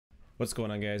What's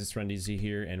going on, guys? It's RunDZ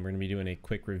here, and we're going to be doing a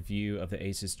quick review of the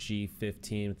Asus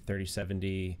G15 with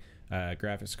 3070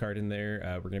 graphics card in there.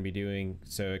 We're going to be doing,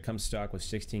 so it comes stock with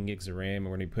 16 gigs of RAM, and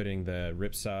we're going to be putting the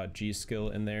RipJaws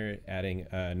G.Skill in there, adding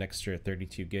an extra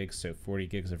 32 gigs, so 40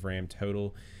 gigs of RAM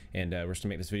total. And we're just going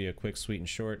to make this video quick, sweet, and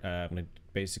short. I'm going to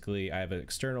basically, I have an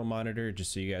external monitor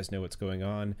just so you guys know what's going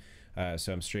on.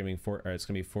 So I'm streaming it's going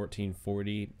to be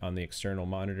 1440 on the external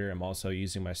monitor. I'm also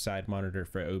using my side monitor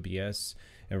for OBS,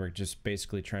 and we're just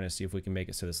basically trying to see if we can make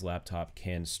it so this laptop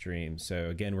can stream. So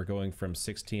again, we're going from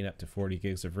 16 up to 40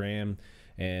 gigs of RAM,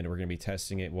 and we're going to be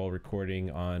testing it while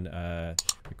recording on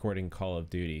recording Call of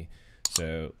Duty.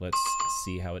 So let's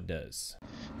see how it does.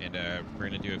 And we're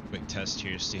going to do a quick test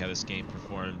here to see how this game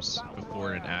performs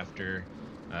before and after.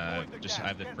 Just I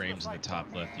have the frames in the top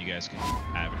left. You guys can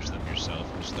average them yourself.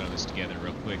 I'm just throwing this together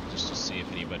real quick just to see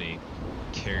if anybody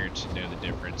cared to know the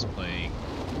difference playing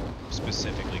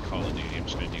specifically Call of Duty. I'm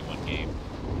just going to do one game.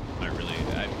 Not really.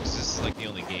 This is like the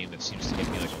only game that seems to give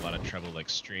me like a lot of trouble like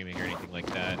streaming or anything like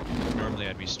that. Normally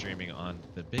I'd be streaming on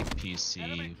the big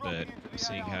PC, but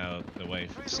seeing how the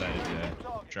wife decided to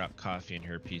drop coffee in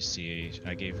her PC,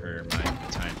 I gave her mine for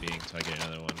the time being until I get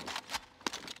another one.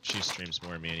 She streams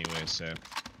more than me anyway, so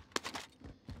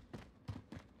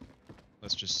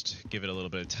let's just give it a little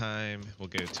bit of time. We'll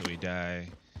go till we die,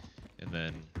 and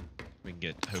then we can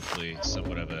get hopefully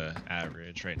somewhat of a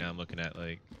average. Right now I'm looking at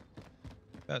like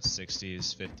about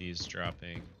 60s, 50s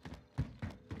dropping.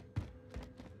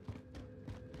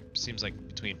 Seems like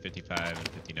between 55 and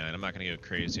 59. I'm not gonna go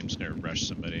crazy, I'm just gonna rush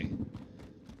somebody.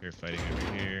 We're fighting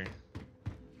over here.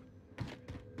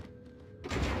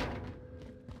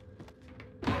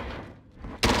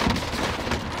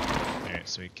 Alright,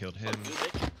 so we killed him.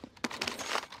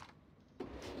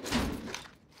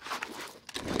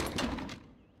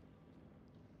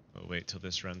 We'll wait till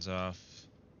this runs off.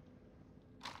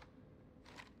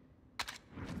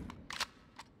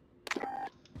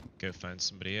 Go find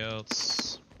somebody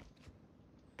else.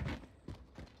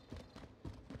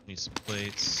 Need some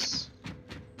plates.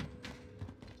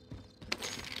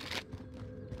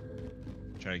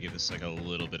 Try to give this like a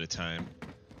little bit of time,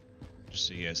 just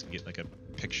so you guys can get like a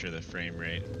picture of the frame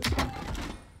rate.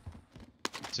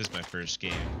 This is my first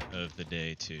game of the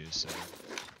day too, so.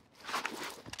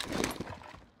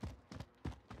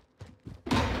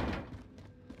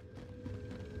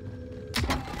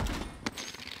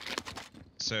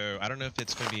 So I don't know if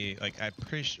it's gonna be like, I'm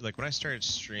pretty sure, like when I started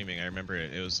streaming, I remember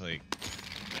it was like,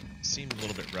 seemed a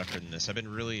little bit rougher than this. I've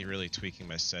been really tweaking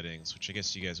my settings, which I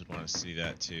guess you guys would want to see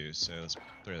that too. So let's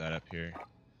throw that up here.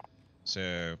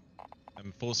 So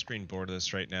I'm full screen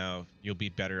borderless right now. You'll be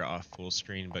better off full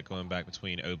screen, but going back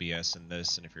between OBS and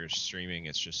this, and if you're streaming,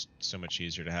 it's just so much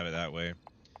easier to have it that way.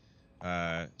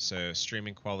 So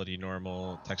streaming quality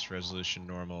normal, text resolution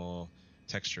normal,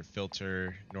 texture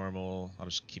filter normal. I'll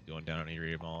just keep going down. I don't need to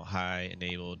read them all. High,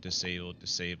 enabled, disabled,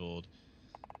 disabled.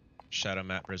 Shadow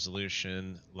map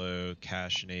resolution low,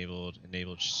 cache enabled,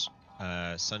 enabled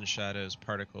sun shadows,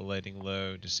 particle lighting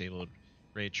low, disabled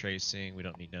ray tracing. We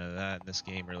don't need none of that in this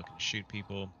game. We're looking to shoot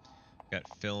people. Got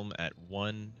film at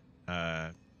 1,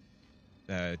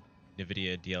 NVIDIA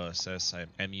DLSS.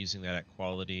 I'm using that at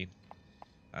quality.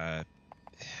 Not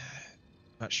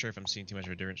sure if I'm seeing too much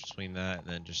of a difference between that and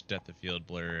then just depth of field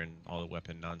blur and all the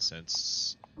weapon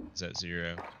nonsense is at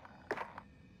 0.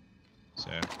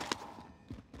 So.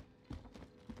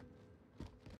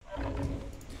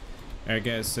 Alright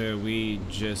guys, so we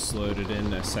just loaded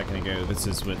in a second ago. This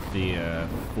is with the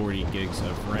 40 gigs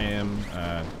of RAM.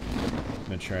 I'm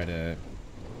going to try to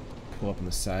pull up on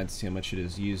the side, see how much it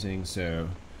is using. So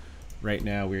right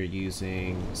now we're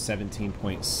using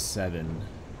 17.7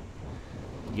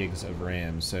 gigs of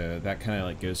RAM. So that kind of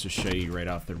like goes to show you right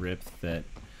off the rip that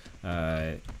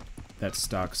that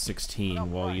stock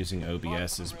 16 while using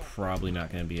OBS is probably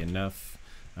not going to be enough.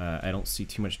 I don't see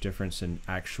too much difference in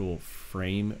actual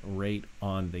frame rate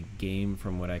on the game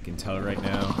from what I can tell right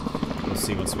now. We'll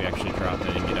see once we actually drop in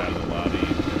and get out of the lobby,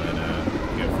 and then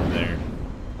go from there.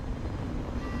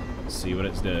 See what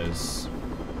it does.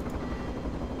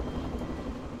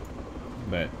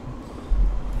 But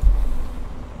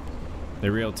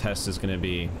the real test is going to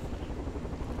be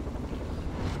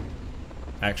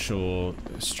actual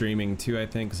streaming too, I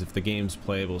think, because if the game's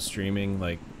playable streaming,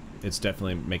 like, it's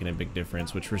definitely making a big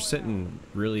difference, which we're sitting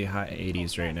really high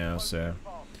 80s right now, so.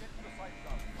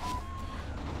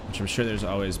 Which I'm sure there's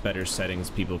always better settings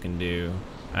people can do.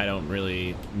 I don't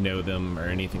really know them or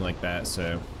anything like that,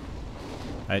 so.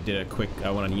 I did a quick, I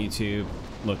went on YouTube,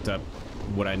 looked up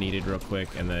what I needed real quick,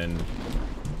 and then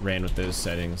ran with those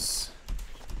settings.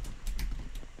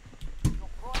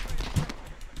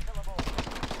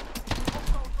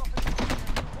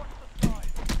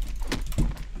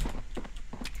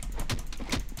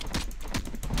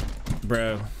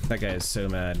 Bro, that guy is so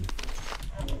mad.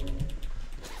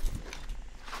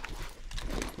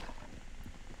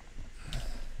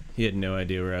 He had no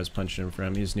idea where I was punching him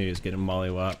from. He just knew he was getting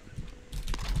mollywop.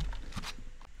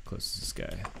 Close to this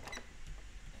guy.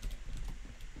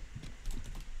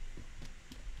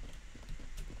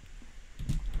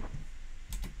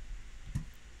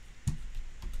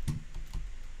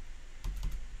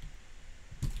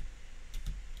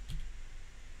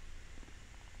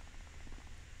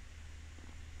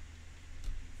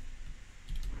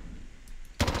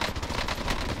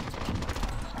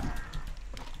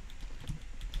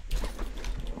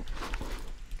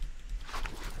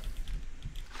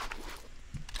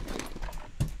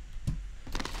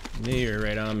 You're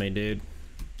right on me, dude.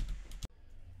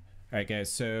 Alright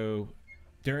guys, so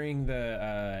during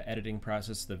the editing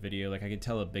process of the video, like I could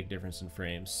tell a big difference in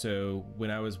frames. So when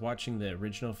I was watching the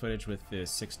original footage with the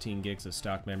 16 gigs of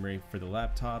stock memory for the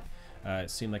laptop,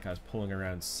 it seemed like I was pulling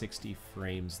around 60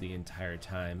 frames the entire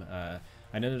time.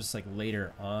 I noticed like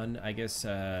later on, I guess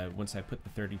once I put the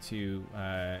 32,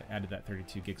 added that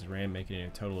 32 gigs of RAM, making it a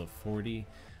total of 40,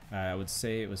 I would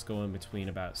say it was going between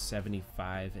about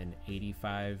 75 and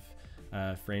 85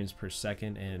 frames per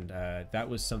second, and that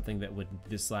was something that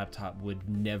this laptop would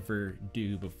never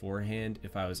do beforehand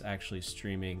if I was actually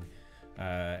streaming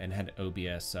and had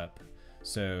OBS up.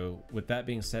 So with that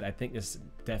being said, I think this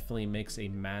definitely makes a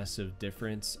massive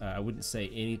difference. I wouldn't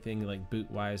say anything like boot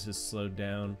wise has slowed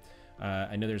down.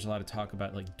 I know there's a lot of talk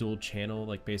about like dual channel,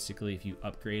 like basically if you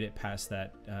upgrade it past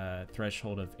that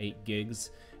threshold of 8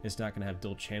 gigs, it's not going to have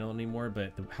dual channel anymore.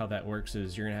 But how that works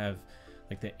is you're going to have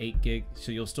like the 8 gig,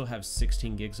 so you'll still have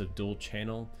 16 gigs of dual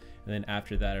channel, and then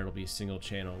after that it'll be single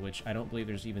channel, which I don't believe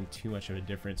there's even too much of a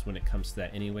difference when it comes to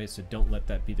that anyway, so don't let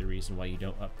that be the reason why you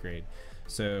don't upgrade.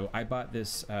 So I bought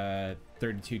this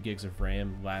 32 gigs of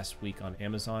RAM last week on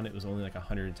Amazon. It was only like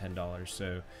 $110,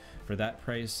 so for that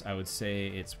price I would say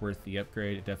it's worth the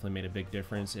upgrade. It definitely made a big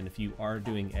difference, and if you are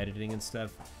doing editing and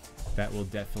stuff, that will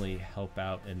definitely help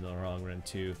out in the long run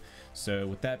too. So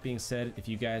with that being said, if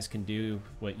you guys can do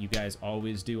what you guys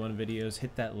always do on videos,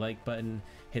 hit that like button,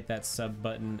 hit that sub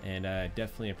button, and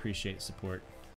definitely appreciate support.